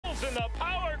lives in the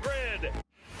power grid.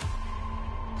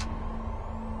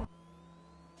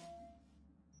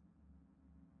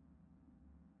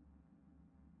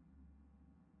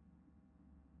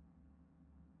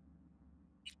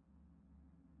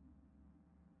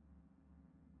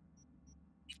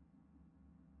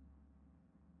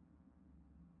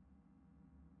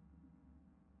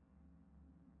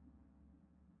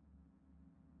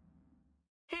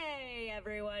 Hey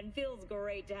everyone, feels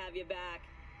great to have you back.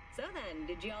 So then,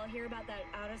 did y'all hear about that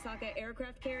Arasaka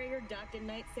aircraft carrier docked in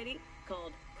Night City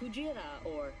called Kujira,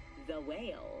 or the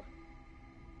Whale?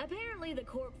 Apparently the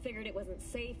Corp figured it wasn't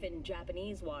safe in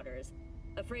Japanese waters,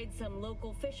 afraid some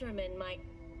local fishermen might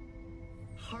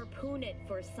harpoon it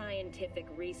for scientific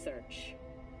research.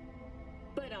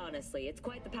 But honestly, it's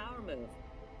quite the power move.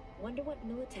 Wonder what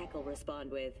Militech will respond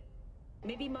with.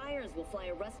 Maybe Myers will fly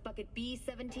a Rust Bucket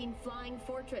B-17 Flying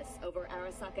Fortress over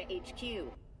Arasaka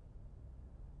HQ.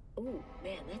 Ooh,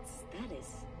 man, that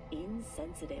is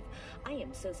insensitive. I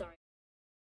am so sorry.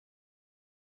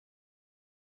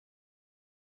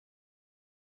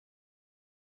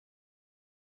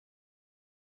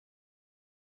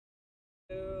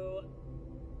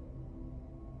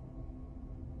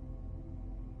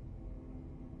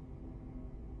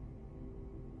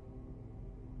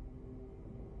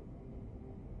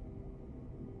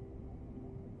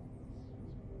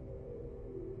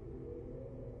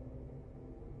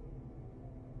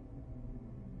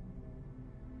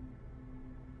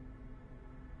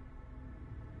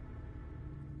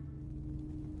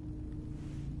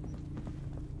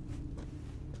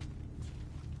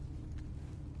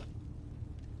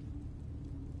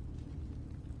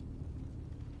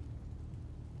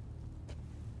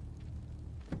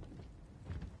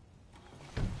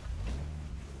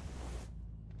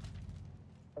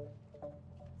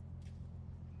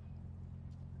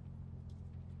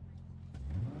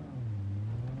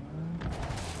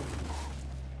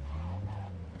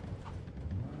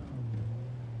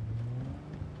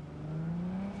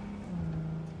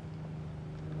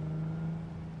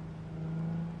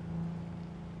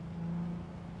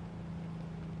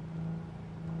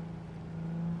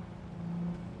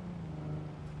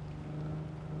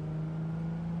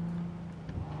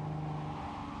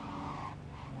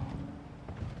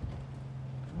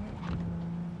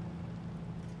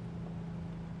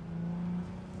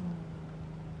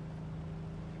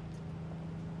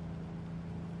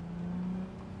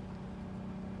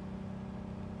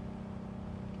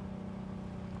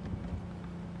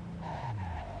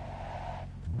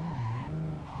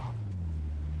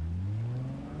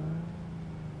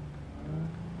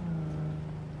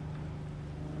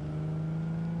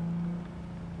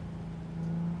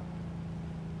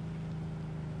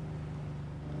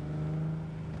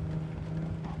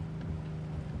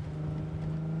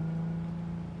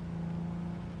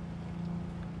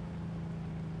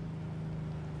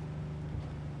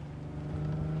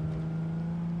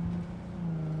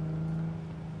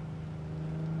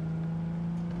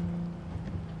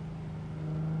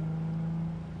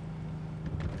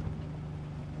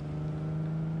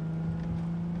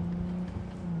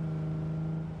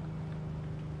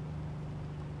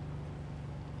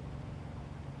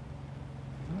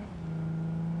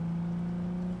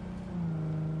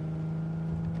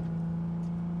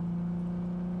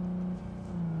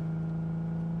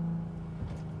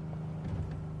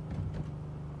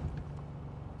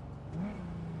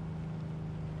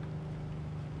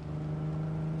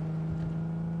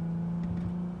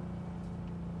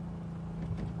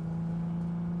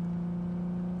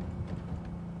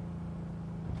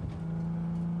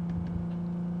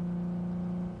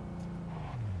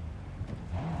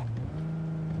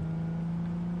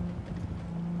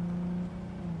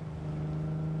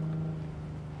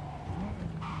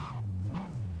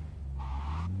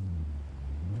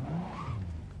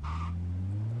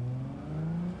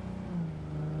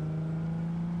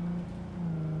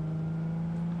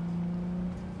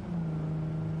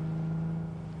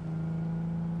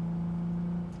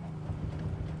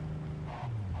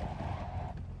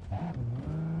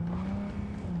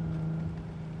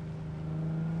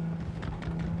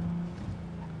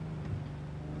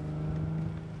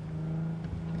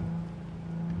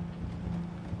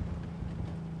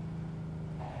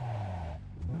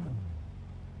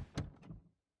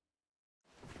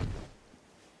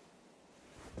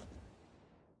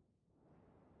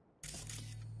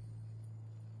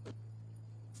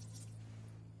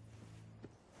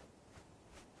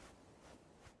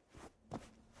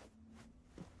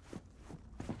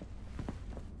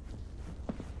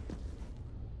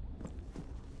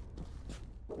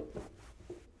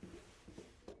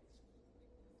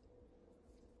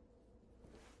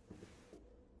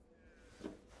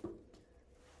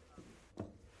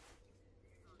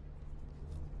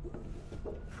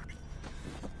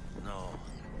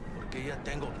 Todavía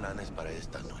tengo planes para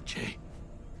esta noche.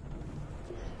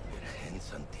 Virgen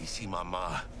Santísima,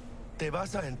 ma. Te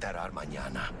vas a enterar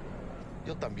mañana.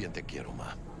 Yo también te quiero,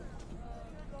 ma.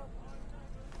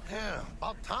 Yeah,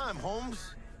 about time,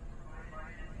 Holmes.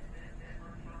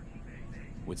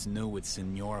 What's new with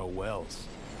Senora Wells?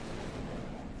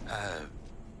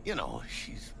 You know,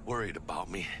 she's worried about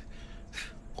me.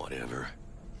 Whatever.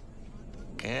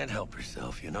 Can't help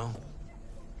herself, you know?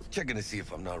 Checking to see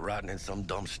if I'm not rotting in some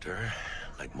dumpster,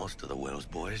 like most of the Wells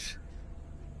boys.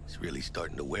 It's really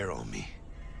starting to wear on me.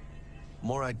 The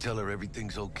more I tell her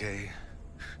everything's okay,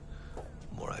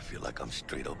 the more I feel like I'm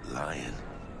straight up lying.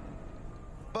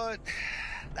 But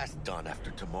that's done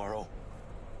after tomorrow.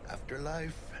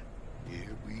 Afterlife,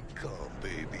 here we come,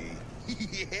 baby.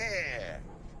 Yeah!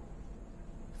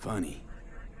 Funny.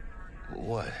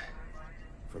 What?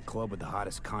 For a club with the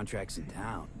hottest contracts in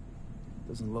town.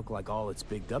 Doesn't look like all it's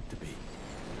bigged up to be.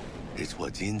 It's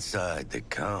what's inside that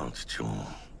counts, Chum.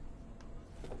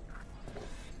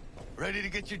 Ready to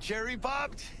get your cherry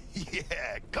popped?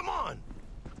 Yeah, come on!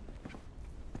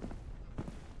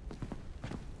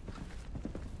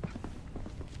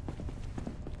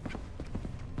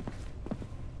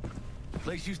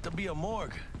 Place used to be a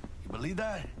morgue. You believe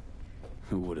that?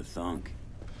 Who would have thunk?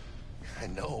 I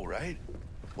know, right?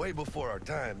 Way before our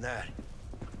time, that.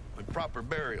 When proper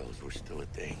burials were still a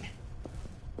thing.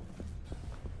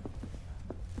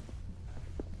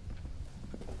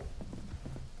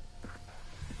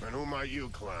 And who might you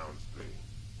clowns be?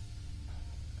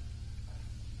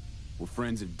 We're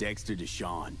friends of Dexter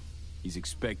Deshawn. He's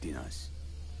expecting us.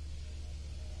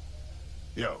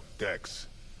 Yo, Dex.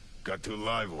 Got two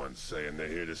live ones saying they're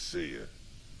here to see you.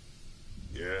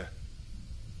 Yeah?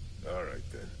 All right,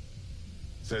 then.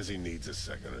 Says he needs a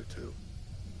second or two.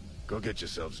 Go get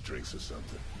yourselves drinks or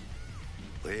something.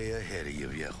 Way ahead of you,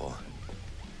 viejo.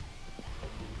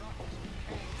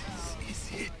 This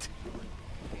is it.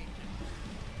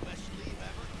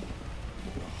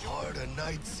 The heart of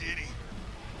Night City.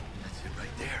 That's it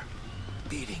right there.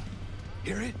 Beating.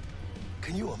 Hear it?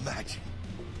 Can you imagine?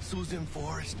 Susan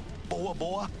Forrest, Boa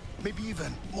Boa, maybe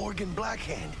even Morgan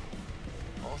Blackhand.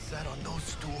 All sat on those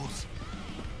stools.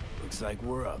 Looks like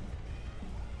we're up.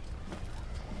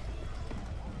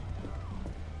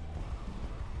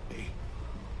 Hey,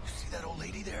 you see that old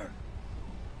lady there?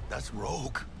 That's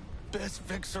Rogue. Best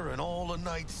fixer in all of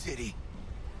Night City.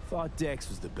 Thought Dex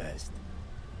was the best.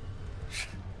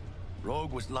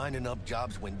 Rogue was lining up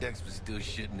jobs when Dex was still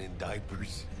shitting in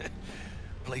diapers.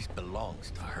 Place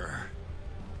belongs to her.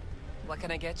 What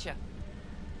can I get you?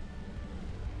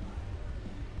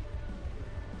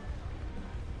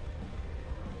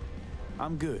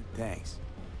 I'm good, thanks.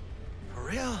 For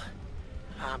real?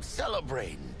 I'm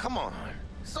celebrating. Come on.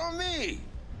 It's on me.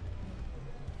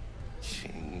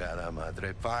 Chingada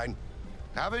madre. Fine.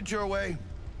 Have it your way.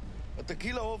 A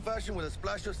tequila old-fashioned with a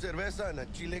splash of cerveza and a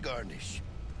chile garnish.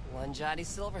 One Johnny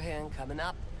Silverhand coming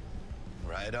up.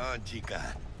 Right on,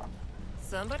 chica.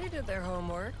 Somebody did their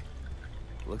homework.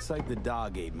 Looks like the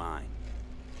dog ate mine.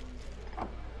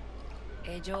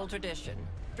 Age-old tradition.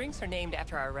 Drinks are named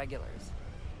after our regulars.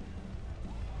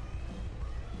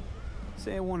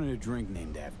 Say I wanted a drink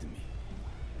named after me.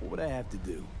 What would I have to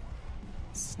do?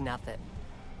 Snuff it.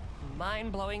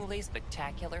 Mind-blowingly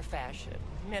spectacular fashion.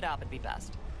 Mid-op would be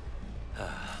best.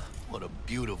 What a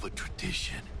beautiful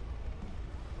tradition.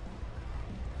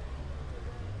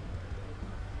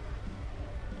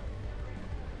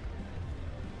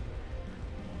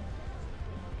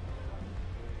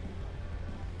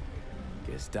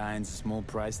 Guess dying's a small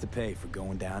price to pay for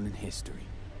going down in history.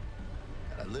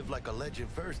 Gotta live like a legend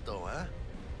first, though, huh?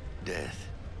 Death.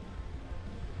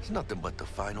 It's nothing but the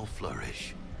final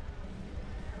flourish.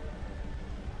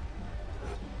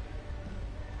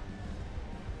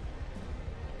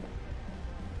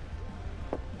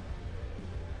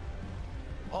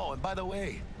 Oh, and by the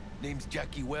way, name's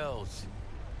Jackie Wells.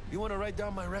 You want to write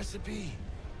down my recipe?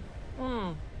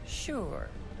 Sure.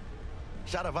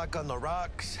 Shot of vodka on the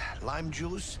rocks, lime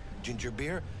juice, ginger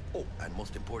beer. Oh, and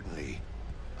most importantly,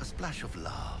 a splash of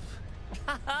love.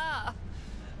 Haha!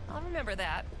 I'll remember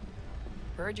that.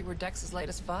 Heard you were Dex's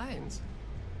latest finds.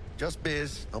 Just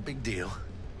biz, no big deal.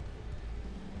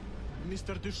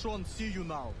 Mr. Deshawn, see you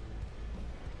now.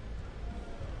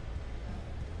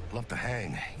 Love to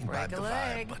hang. You Break vibe a the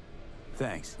leg. vibe, but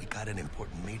Thanks. we got an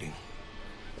important meeting.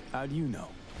 How do you know?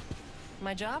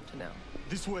 My job to know.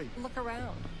 This way. Look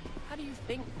around. How do you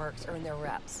think mercs earn their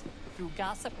reps? Through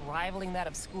gossip rivaling that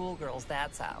of schoolgirls,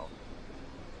 that's how.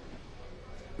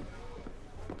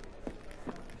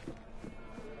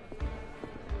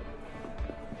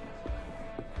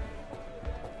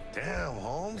 Damn,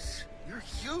 Holmes. You're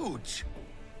huge. Ouch.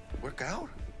 Work out?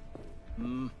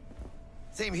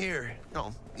 Same here.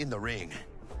 No, in the ring.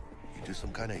 You do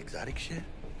some kind of exotic shit?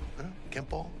 Huh?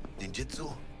 Kempo?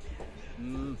 Ninjutsu?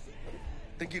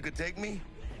 Think you could take me?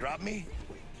 Drop me?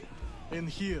 In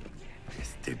here.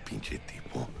 Este pinche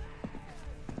tipo.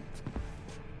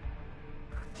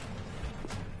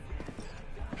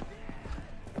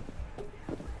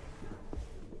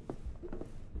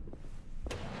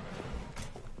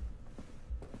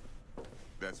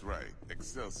 That's right,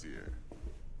 Excelsior.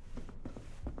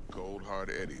 Cold hard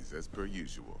eddies, as per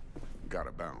usual.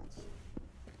 Gotta bounce.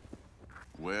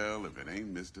 Well, if it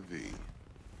ain't Mr. V.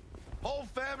 Whole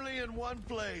family in one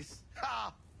place.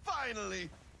 Ha! Finally!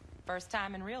 First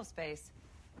time in real space.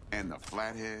 And the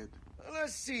flathead?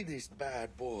 Let's see this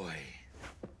bad boy.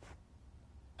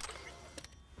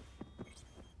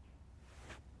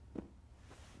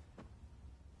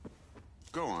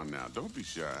 Go on now, don't be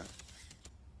shy.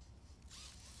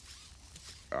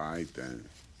 All right, then.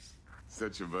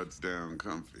 Set your butts down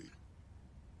comfy.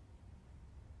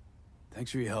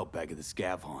 Thanks for your help back at the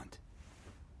scav haunt.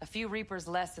 A few Reapers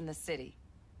less in the city.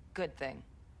 Good thing.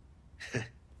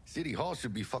 City Hall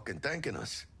should be fucking thanking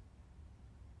us.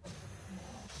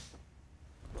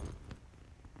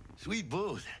 Sweet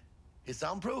booth. It's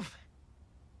soundproof?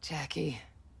 Jackie.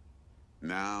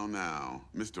 Now,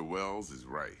 Mr. Wells is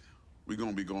right. We're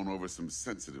gonna be going over some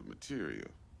sensitive material.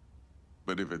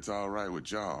 But if it's all right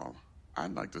with y'all,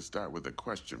 I'd like to start with a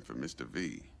question for Mr.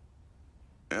 V.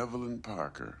 Evelyn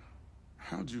Parker,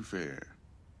 how'd you fare?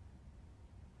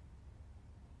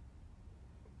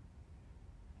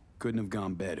 Couldn't have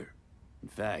gone better. In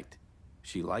fact,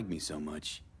 she liked me so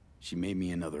much, she made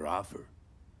me another offer.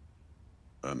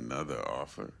 Another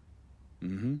offer?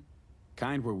 Mm-hmm.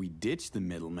 Kind where we ditch the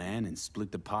middleman and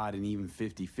split the pot in even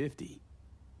 50-50.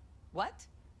 What?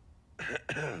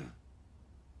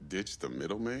 Ditch the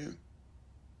middleman?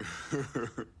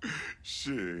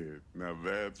 Shit, now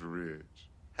that's rich.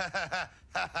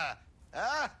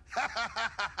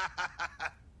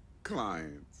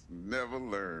 Clients never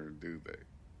learn, do they?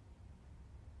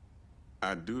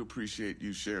 I do appreciate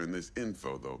you sharing this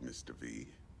info, though, Mr. V.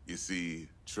 You see,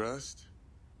 trust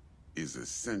is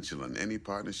essential in any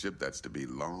partnership that's to be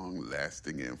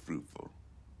long-lasting and fruitful.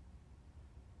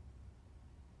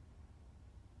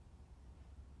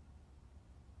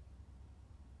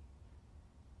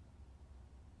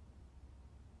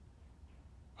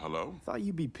 Hello? Thought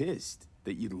you'd be pissed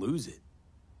that you'd lose it.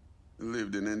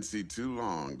 Lived in NC too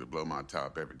long to blow my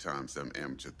top every time some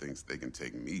amateur thinks they can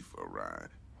take me for a ride.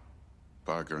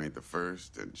 Parker ain't the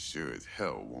first, and sure as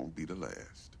hell won't be the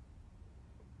last.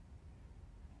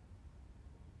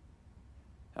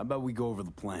 How about we go over the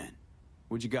plan?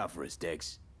 What you got for us,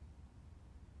 Dex?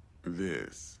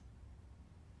 This.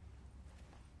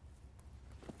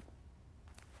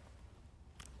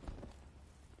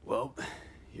 Well,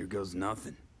 here goes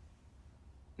nothing.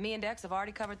 Me and Dex have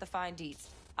already covered the fine deets.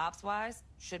 Ops-wise,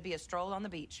 should be a stroll on the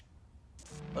beach.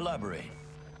 Elaborate.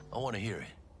 I want to hear it.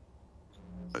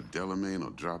 A Delamain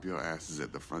will drop your asses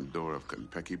at the front door of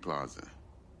Konpeki Plaza.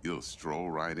 You'll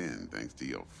stroll right in thanks to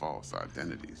your false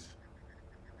identities.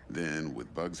 Then,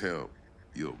 with Bug's help,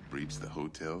 you'll breach the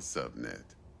hotel subnet.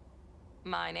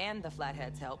 Mine and the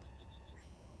Flathead's help.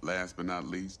 Last but not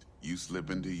least, you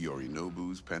slip into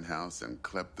Yorinobu's penthouse and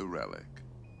clep the relic.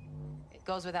 It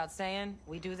goes without saying,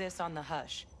 we do this on the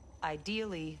hush.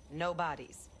 Ideally, no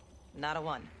bodies. Not a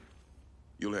one.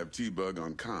 You'll have T-Bug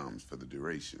on comms for the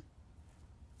duration.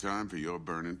 Time for your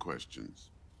burning questions.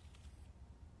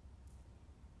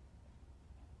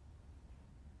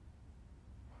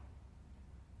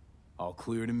 All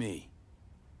clear to me.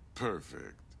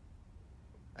 Perfect.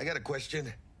 I got a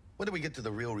question. When do we get to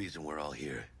the real reason we're all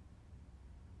here?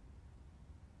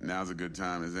 Now's a good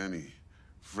time as any.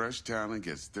 Fresh talent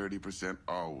gets 30%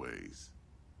 always.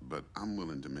 But I'm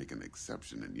willing to make an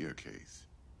exception in your case.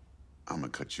 I'm gonna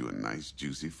cut you a nice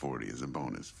juicy 40 as a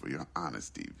bonus for your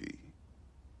honesty, V.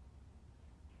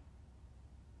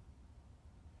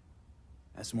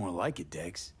 That's more like it,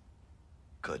 Dex.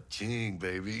 Ka-ching,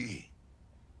 baby.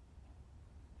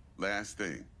 Last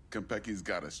thing, Konpeki's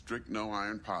got a strict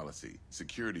no-iron policy.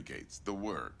 Security gates, the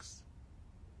works.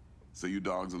 So you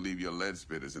dogs will leave your lead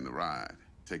spitters in the ride.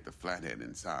 Take the flathead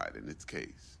inside in its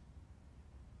case.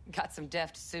 Got some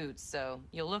deft suits, so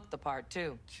you'll look the part,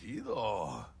 too.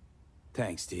 Chido.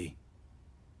 Thanks, T.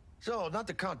 So, not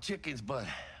to count chickens, but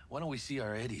why don't we see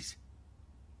our eddies?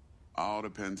 All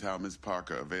depends how Miss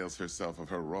Parker avails herself of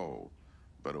her role.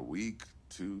 But a week,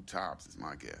 2 tops is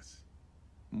my guess.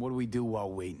 What do we do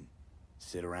while waiting?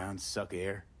 Sit around, suck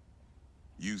air?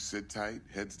 You sit tight,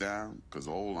 heads down, 'cause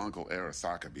old Uncle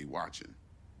Arasaka be watching.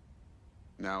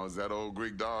 Now, as that old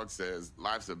Greek dog says,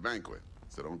 life's a banquet.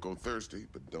 So don't go thirsty,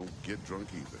 but don't get drunk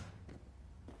either.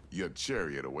 Your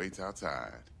chariot awaits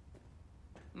outside.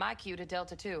 My cue to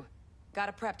Delta 2.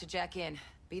 Gotta prep to jack in.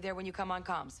 Be there when you come on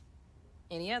comms.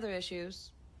 Any other issues,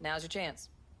 now's your chance.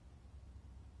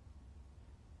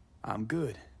 I'm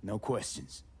good. No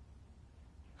questions.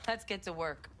 Let's get to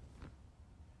work.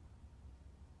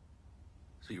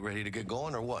 So you ready to get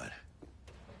going or what?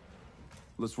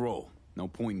 Let's roll. No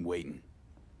point in waiting.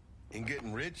 In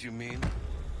getting rich, you mean?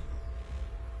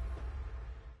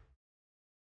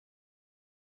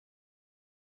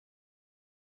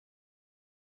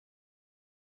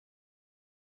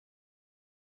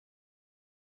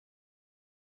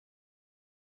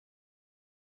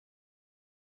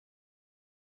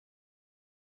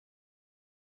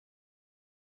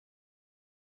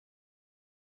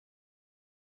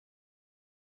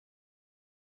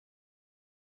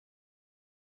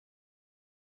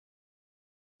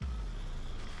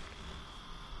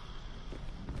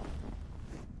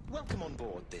 Welcome on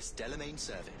board this Delamain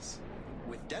service.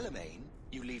 With Delamain,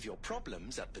 you leave your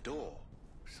problems at the door.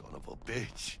 Son of a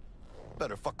bitch.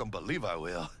 Better fucking believe I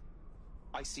will.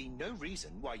 I see no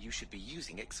reason why you should be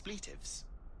using expletives.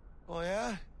 Oh,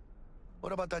 yeah?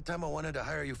 What about that time I wanted to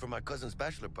hire you for my cousin's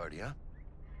bachelor party, huh?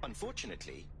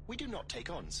 Unfortunately, we do not take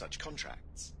on such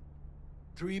contracts.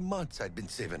 3 months I'd been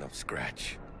saving up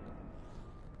scratch.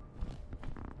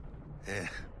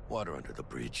 Water under the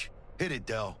bridge. Hit it,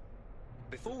 Del.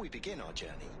 Before we begin our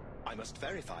journey, I must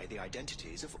verify the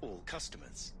identities of all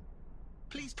customers.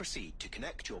 Please proceed to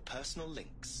connect your personal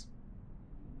links.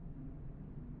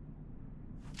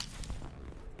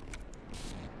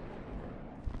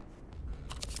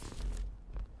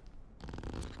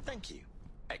 Thank you.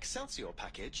 Excelsior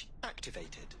package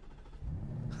activated.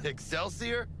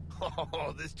 Excelsior?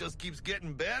 Oh, this just keeps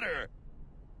getting better.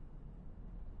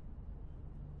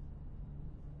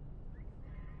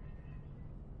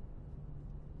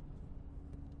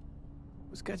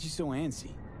 What's got you so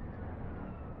antsy?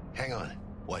 Hang on.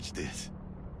 Watch this.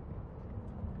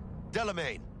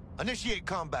 Delamain, initiate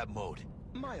combat mode.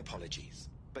 My apologies,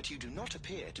 but you do not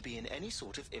appear to be in any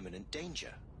sort of imminent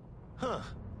danger. Huh.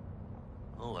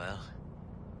 Oh well.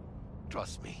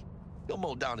 Trust me. You'll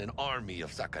mow down an army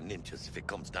of Saka ninjas if it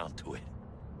comes down to it.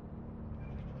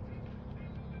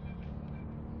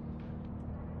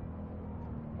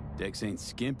 Dex ain't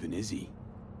skimping, is he?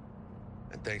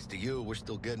 And thanks to you, we're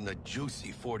still getting a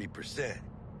juicy 40%.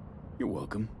 You're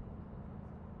welcome.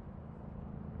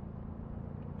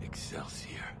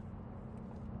 Excelsior.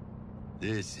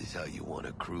 This is how you want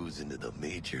to cruise into the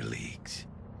major leagues.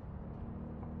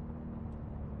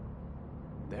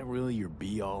 That really your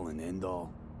be-all and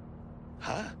end-all?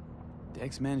 Huh?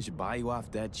 Dex managed to buy you off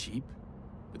that cheap?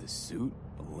 With a suit?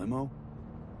 A limo?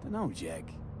 Dunno, Jack.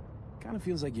 Kinda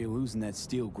feels like you're losing that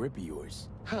steel grip of yours.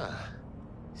 Huh.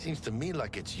 Seems to me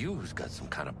like it's you who's got some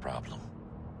kind of problem.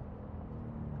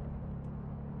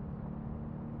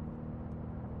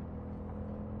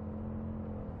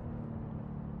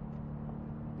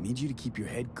 Need you to keep your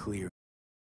head clear.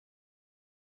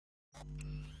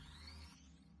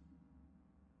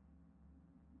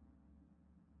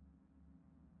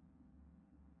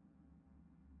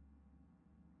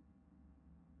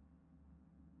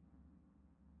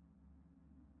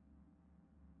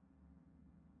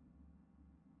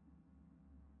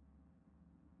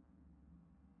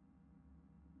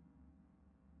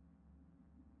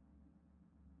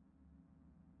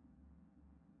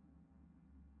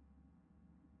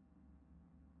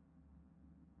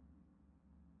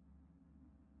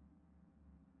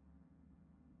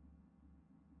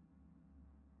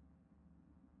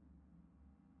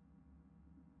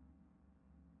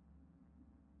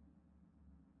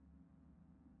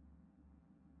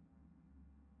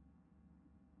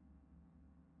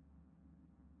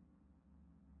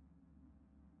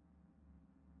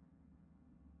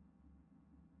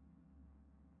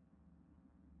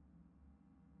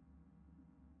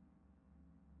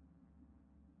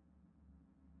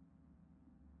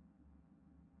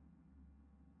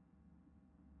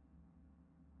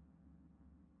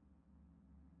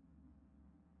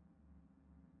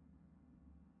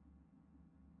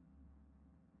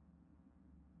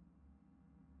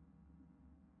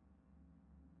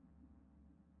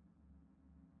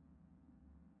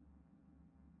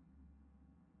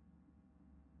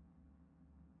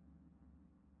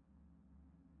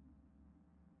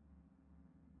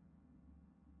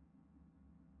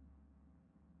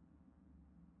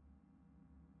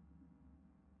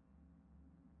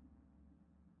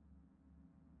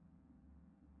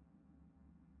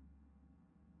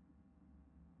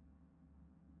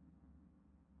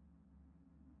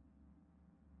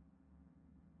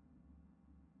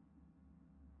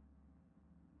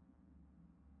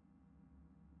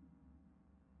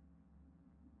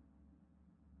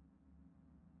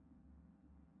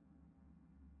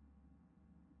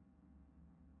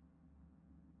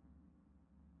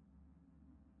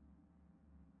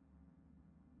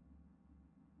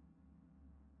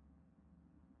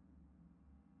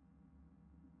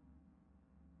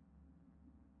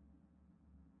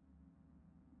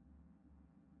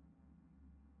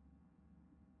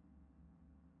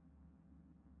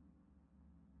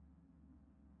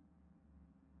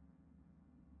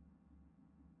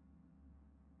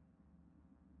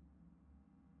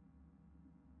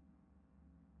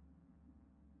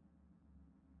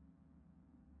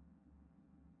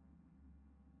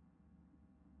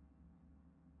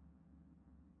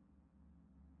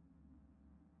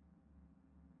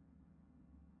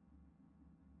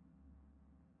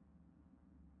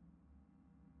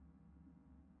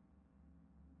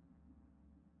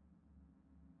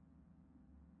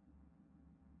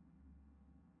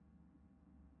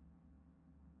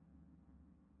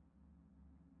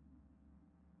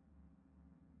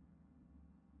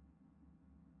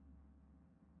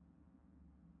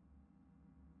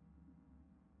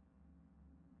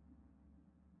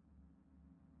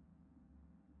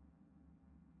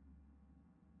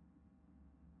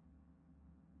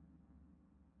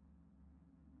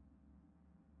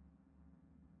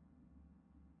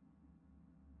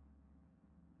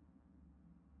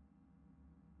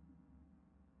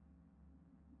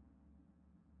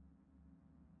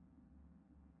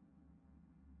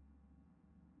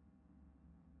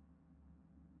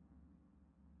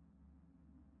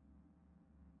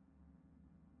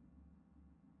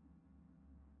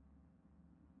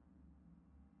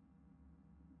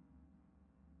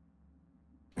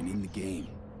 in the game.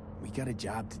 We got a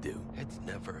job to do. It's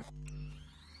never,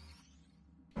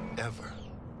 ever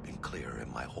been clearer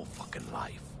in my whole fucking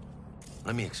life.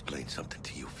 Let me explain something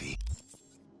to you, V.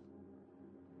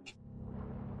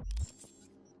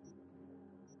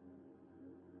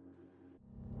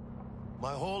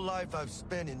 My whole life I've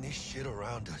spent in this shit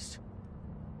around us.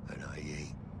 And I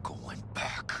ain't going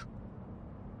back.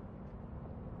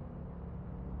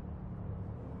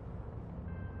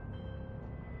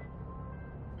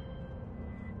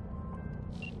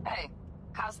 Hey,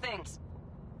 how's things?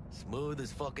 Smooth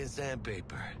as fucking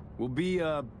sandpaper. We'll be,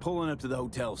 pulling up to the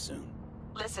hotel soon.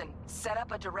 Listen, set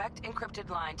up a direct encrypted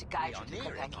line to guide We are you to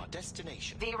nearing Konpeki. our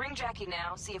destination. V, ring Jackie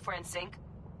now, see if we're in sync.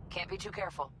 Can't be too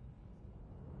careful.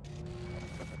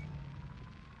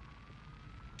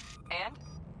 And?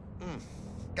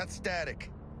 Got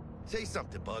static. Say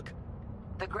something, Bug.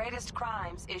 The greatest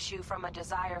crimes issue from a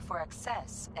desire for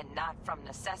excess and not from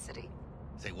necessity.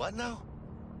 Say what now?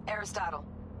 Aristotle.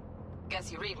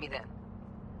 Guess you read me then.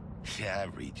 Yeah,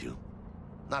 I read you.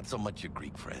 Not so much your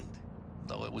Greek friend,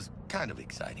 though it was kind of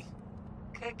exciting.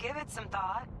 Could give it some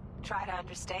thought. Try to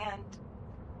understand.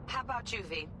 How about you,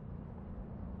 V?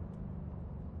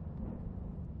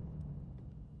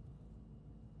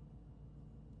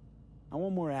 I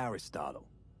want more Aristotle.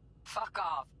 Fuck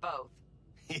off, both.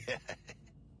 Yeah.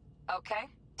 Okay,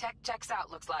 tech checks out,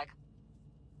 looks like.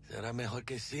 Será mejor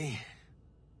que sí.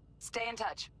 Stay in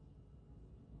touch.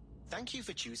 Thank you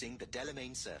for choosing the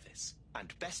Delamain service,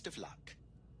 and best of luck.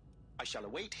 I shall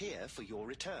await here for your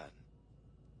return.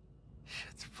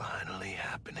 Shit's finally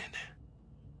happening.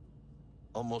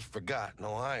 Almost forgot,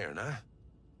 no iron, huh?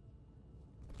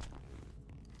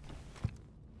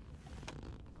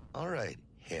 All right,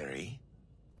 Harry.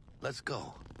 Let's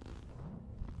go.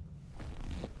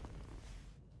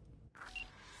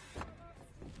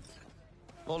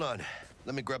 Hold on.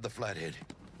 Let me grab the flathead.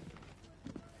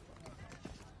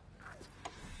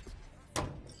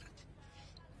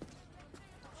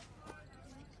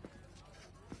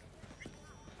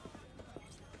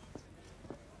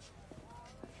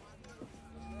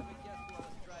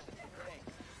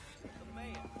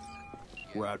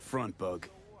 We're out front, Bug.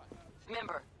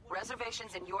 Remember,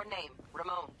 reservations in your name,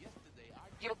 Ramon.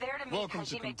 You're there to meet Welcome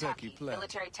to Hajime Kentucky, Taki, Platt.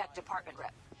 military tech department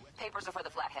rep. Papers are for the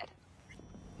Flathead.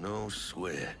 No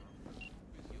sweat.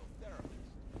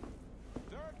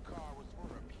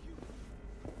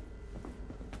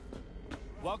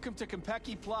 Welcome to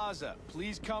Konpeki Plaza.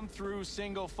 Please come through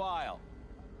single file.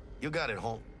 You got it,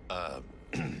 home.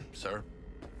 Sir?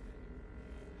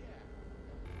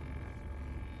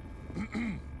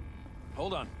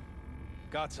 Hold on.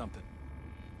 Got something.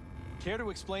 Care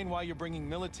to explain why you're bringing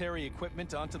military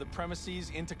equipment onto the premises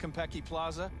into Konpeki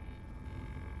Plaza?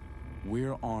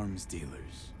 We're arms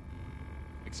dealers.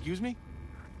 Excuse me?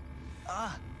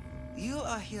 Ah, you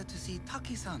are here to see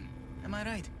Taki-san, am I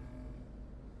right?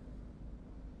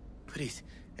 Please,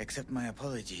 accept my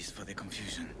apologies for the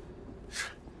confusion.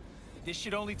 This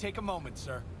should only take a moment,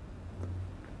 sir.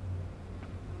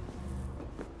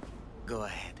 Go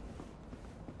ahead.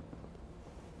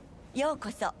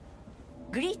 Yokoso.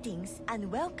 Greetings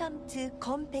and welcome to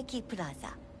Konpeki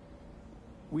Plaza.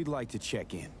 We'd like to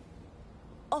check in.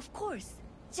 Of course.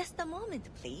 Just a moment,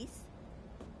 please.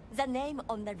 The name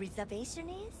on the reservation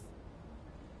is?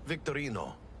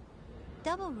 Victorino.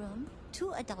 Double room,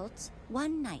 2 adults,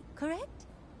 1 night, correct?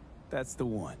 That's the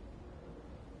one.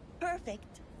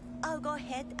 Perfect. I'll go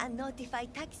ahead and notify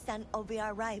Taki-san of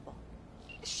your arrival.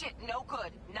 Shit, no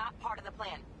good. Not part of the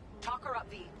plan. Talk her up,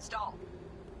 V. Stall.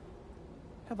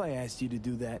 Have I asked you to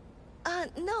do that?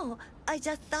 No. I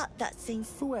just thought that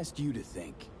since... Who asked you to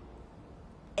think?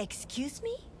 Excuse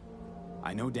me?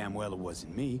 I know damn well it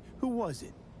wasn't me. Who was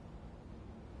it?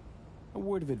 A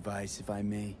word of advice, if I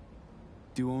may.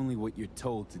 Do only what you're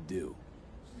told to do.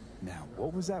 Now,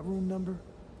 what was that room number?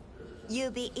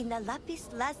 You'll be in the Lapis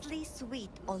Lazuli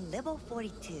suite on level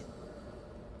 42.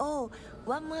 Oh,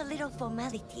 one more little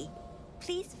formality.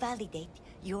 Please validate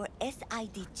your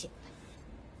SID chip.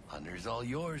 Honor's all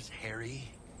yours, Harry.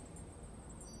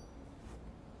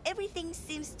 Everything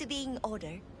seems to be in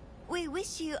order. We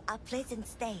wish you a pleasant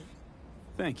stay.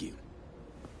 Thank you.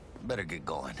 Better get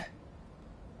going.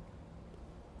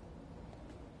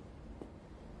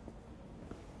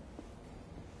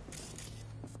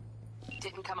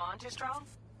 Didn't come on too strong?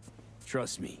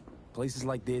 Trust me, places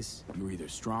like this, you're either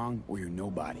strong or you're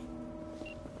nobody.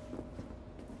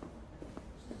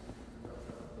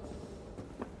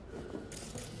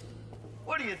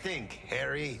 What do you think,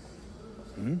 Harry?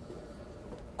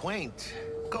 Quaint,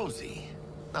 cozy.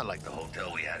 Not like the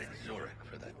hotel we had in Zurich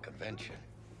for that convention.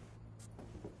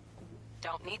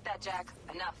 Don't need that, Jack.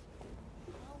 Enough.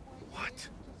 What?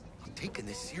 I'm taking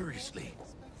this seriously.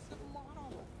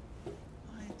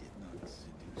 I did not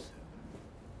seduce her.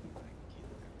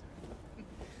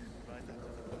 Right after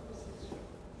the conversation.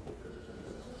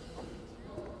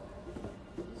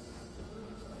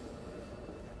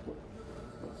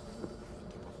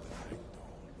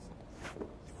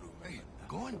 Hey,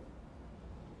 going?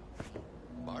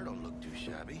 Bar don't look too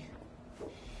shabby.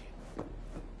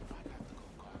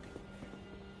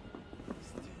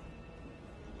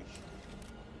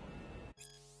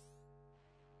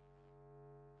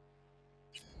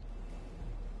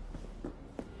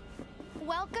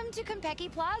 Welcome to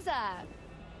Konpeki Plaza.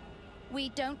 We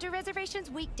don't do reservations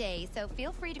weekdays, so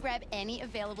feel free to grab any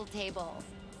available tables.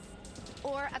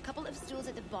 Or a couple of stools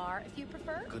at the bar if you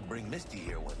prefer. Could bring Misty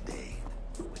here one day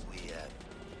when we,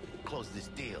 close this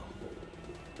deal.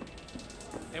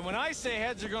 And when I say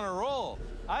heads are gonna roll,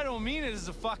 I don't mean it as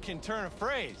a fucking turn of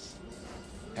phrase.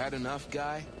 Had enough,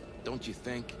 guy? Don't you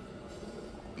think?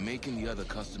 Making the other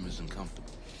customers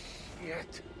uncomfortable.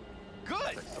 Shit.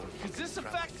 Good! Because this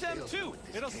affects them too.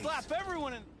 It'll slap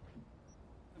everyone in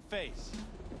the face.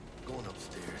 Going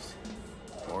upstairs.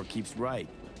 Or keeps right.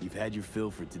 You've had your fill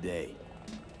for today.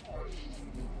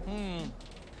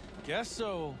 Guess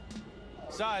so.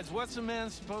 Besides, what's a man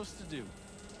supposed to do?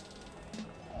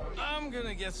 I'm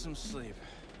gonna get some sleep.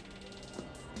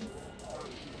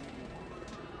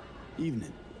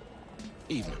 Evening.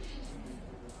 Evening.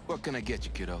 What can I get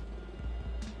you, kiddo?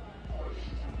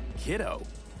 Kiddo?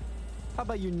 How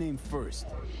about your name first?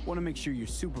 Want to make sure your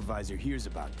supervisor hears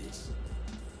about this.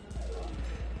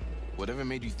 Whatever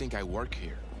made you think I work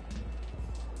here?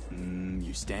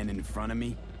 You're standing in front of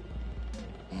me?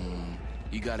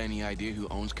 You got any idea who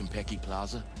owns Konpeki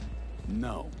Plaza?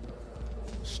 No.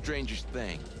 Strangest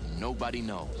thing, nobody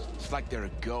knows. It's like they're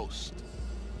a ghost.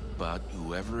 But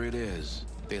whoever it is,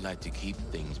 they like to keep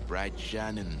things bright,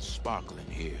 shining, and sparkling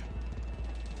here.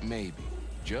 Maybe,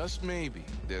 just maybe,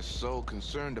 they're so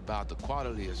concerned about the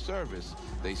quality of service,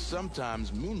 they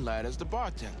sometimes moonlight as the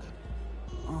bartender.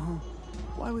 Uh-huh.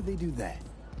 Why would they do that?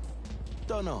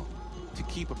 Don't know. To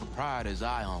keep a proprietor's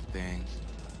eye on things.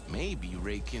 Maybe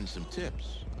rake in some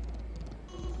tips.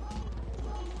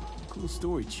 Cool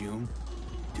story, Chum.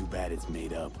 Too bad it's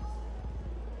made up.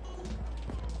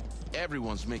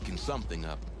 Everyone's making something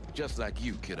up, just like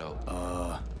you, kiddo.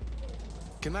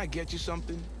 Can I get you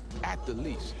something? At the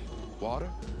least. Water?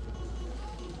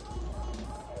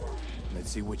 Let's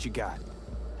see what you got.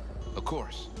 Of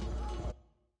course.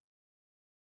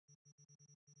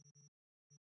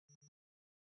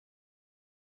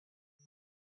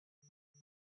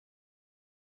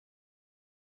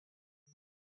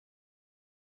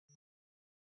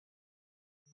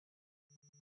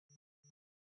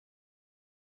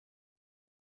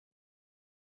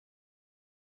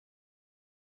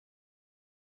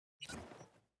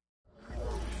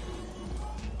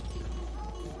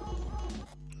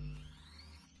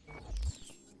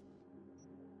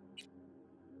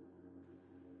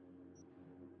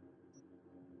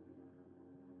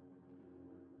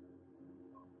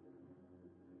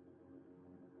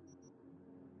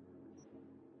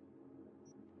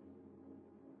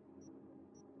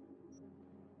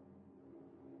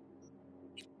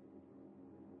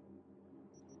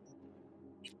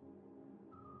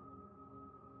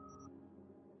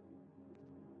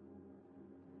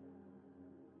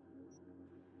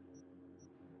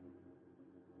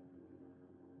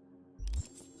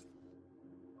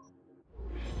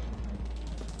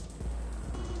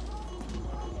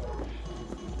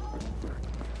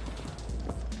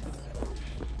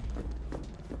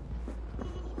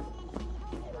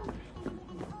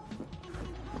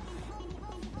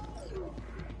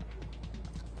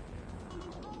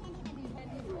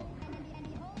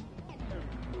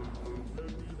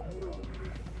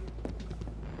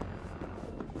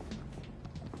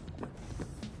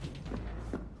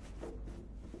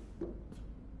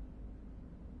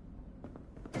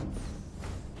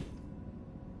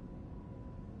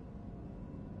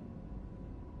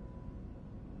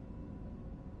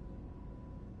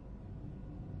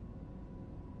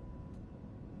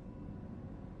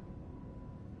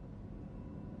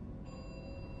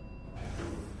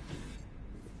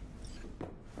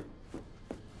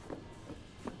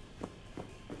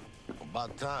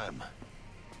 About time.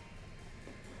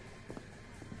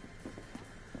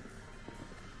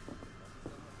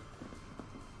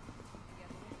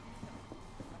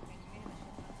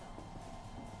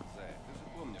 Зая, ты же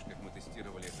помнишь, как мы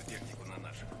тестировали эту технику на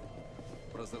наших?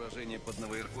 Про заражение под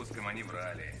Новоиркутском они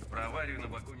врали. Про аварию на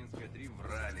Бакунинской 3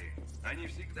 врали. Они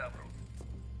всегда врут.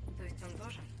 То есть он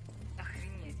тоже?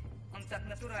 Охренеть. Он так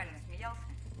натурально смеялся.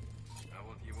 А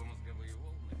вот его мозговые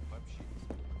волны...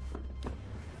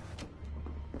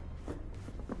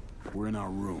 We're in our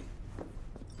room.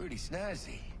 Pretty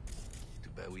snazzy. Too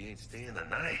bad we ain't staying the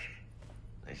night.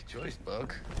 Nice choice,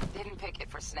 Bug. Didn't pick it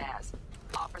for snaz.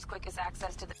 Offers quickest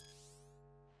access to the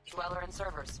dweller and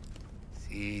servers.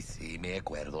 Sí, me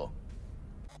acuerdo.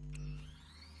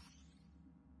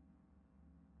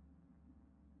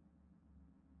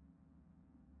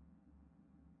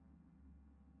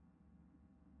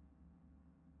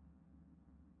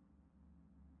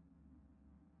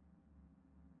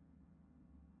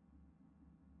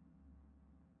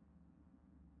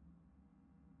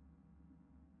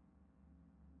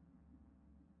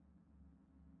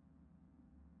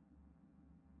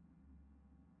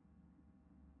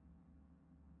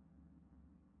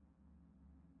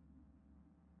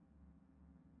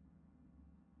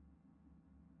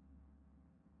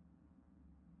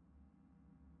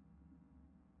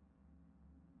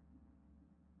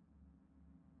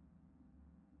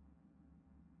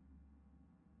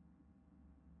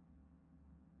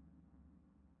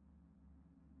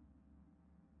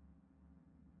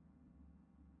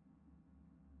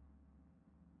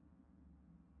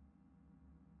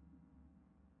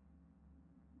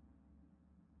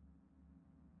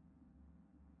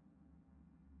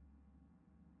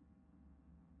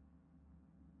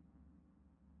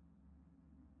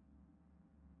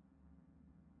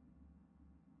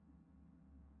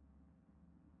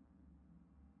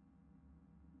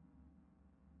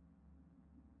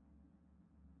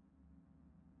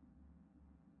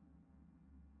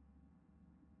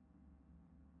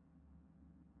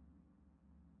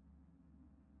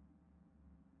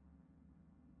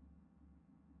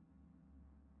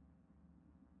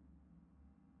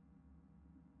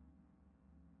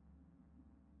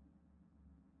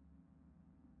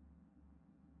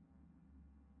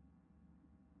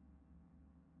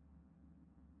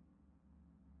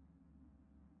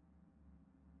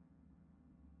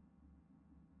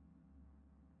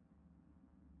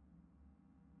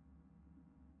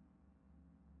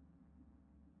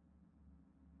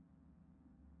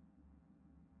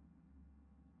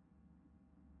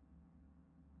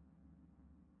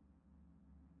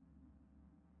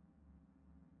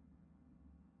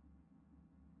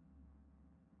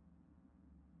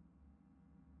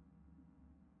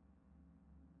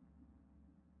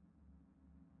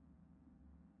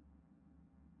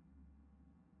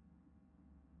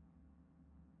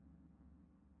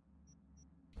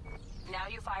 Now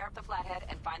you fire up the flathead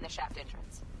and find the shaft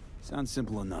entrance. Sounds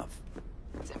simple enough.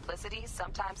 Simplicity,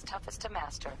 sometimes toughest to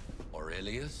master.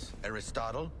 Aurelius?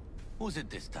 Aristotle? Who's it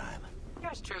this time?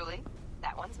 Yours truly.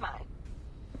 That one's mine.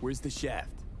 Where's the shaft?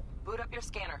 Boot up your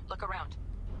scanner. Look around.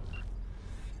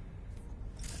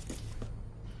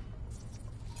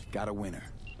 Got a winner.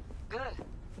 Good.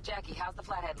 Jackie, how's the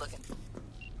flathead looking?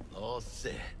 All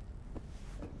set.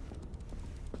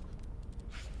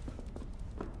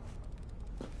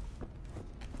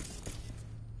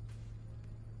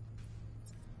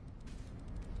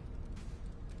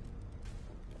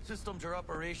 Systems are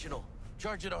operational.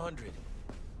 Charge it 100.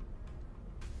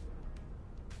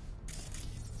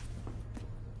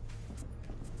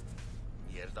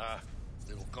 Mierda.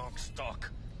 Little gonk stuck.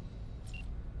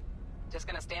 Just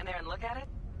gonna stand there and look at it?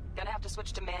 Gonna have to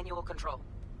switch to manual control.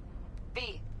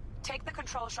 V, take the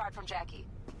control shard from Jackie.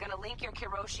 Gonna link your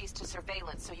Kiroshis to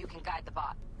surveillance so you can guide the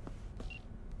bot.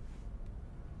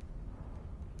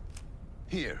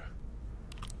 Here.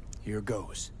 Here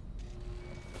goes.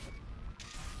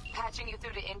 Patching you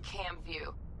through to in-cam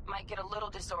view. Might get a little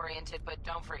disoriented, but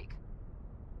don't freak.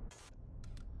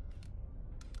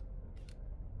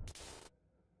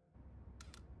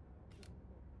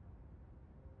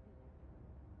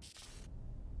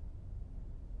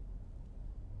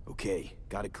 Okay,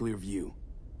 got a clear view.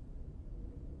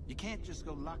 You can't just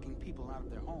go locking people out of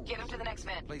their homes. Get them to the next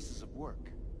vent. Places of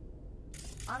work.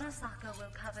 Arasaka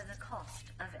will cover the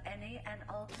cost of any and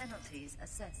all penalties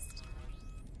assessed.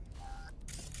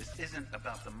 This isn't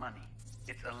about the money.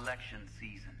 It's election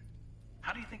season.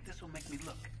 How do you think this will make me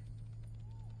look?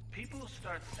 People will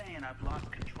start saying I've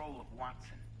lost control of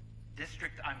Watson.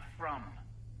 District I'm from.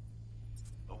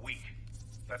 A week.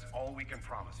 That's all we can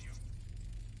promise you.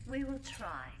 We will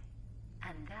try.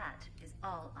 And that is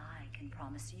all I can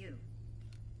promise you.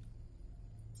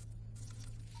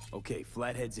 Okay,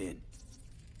 Flathead's in.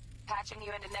 Patching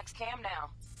you into next cam now.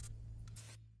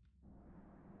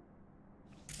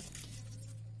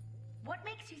 What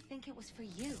makes you think it was for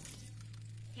you?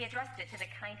 He addressed it to the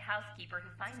kind housekeeper who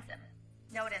finds him.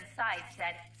 Note inside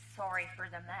said, "Sorry for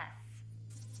the mess."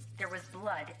 There was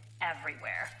blood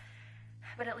everywhere.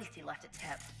 But at least he left a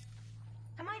tip.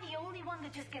 Am I the only one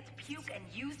that just gets puke and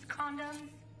used condoms?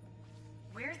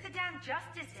 Where's the damn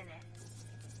justice in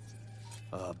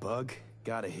it? Bug,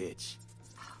 got a hitch.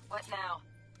 What now?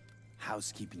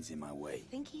 Housekeeping's in my way.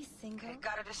 Think he's single? Okay,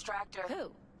 got a distractor.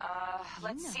 Who?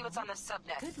 Let's see what's on the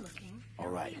subnet. Good looking. All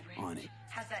right, on it.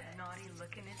 Has that naughty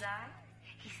look in his eye?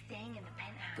 He's staying in the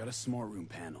penthouse. Got a smart room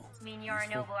panel. Mean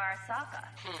Yorinobu Arasaka?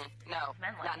 No,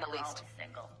 Men like not in the him are least. always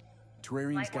single.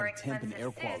 Terrarium's Might got more a temp and expensive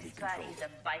air quality suits, but control. he's a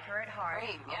biker at heart.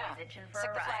 Great, yeah. Always itching for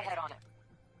Stick a the ride. flathead on it.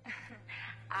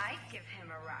 I'd give him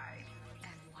a ride.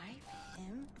 And wipe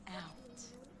him out.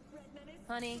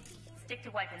 Honey, stick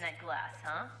to wiping that glass,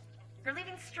 huh? You're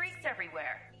leaving streaks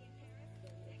everywhere.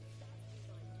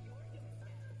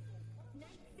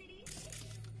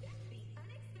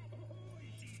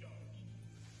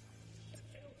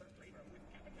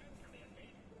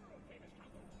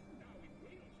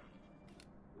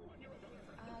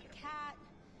 Cat.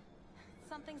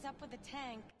 Something's up with the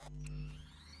tank.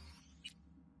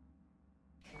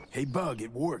 Hey, Bug,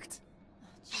 it worked.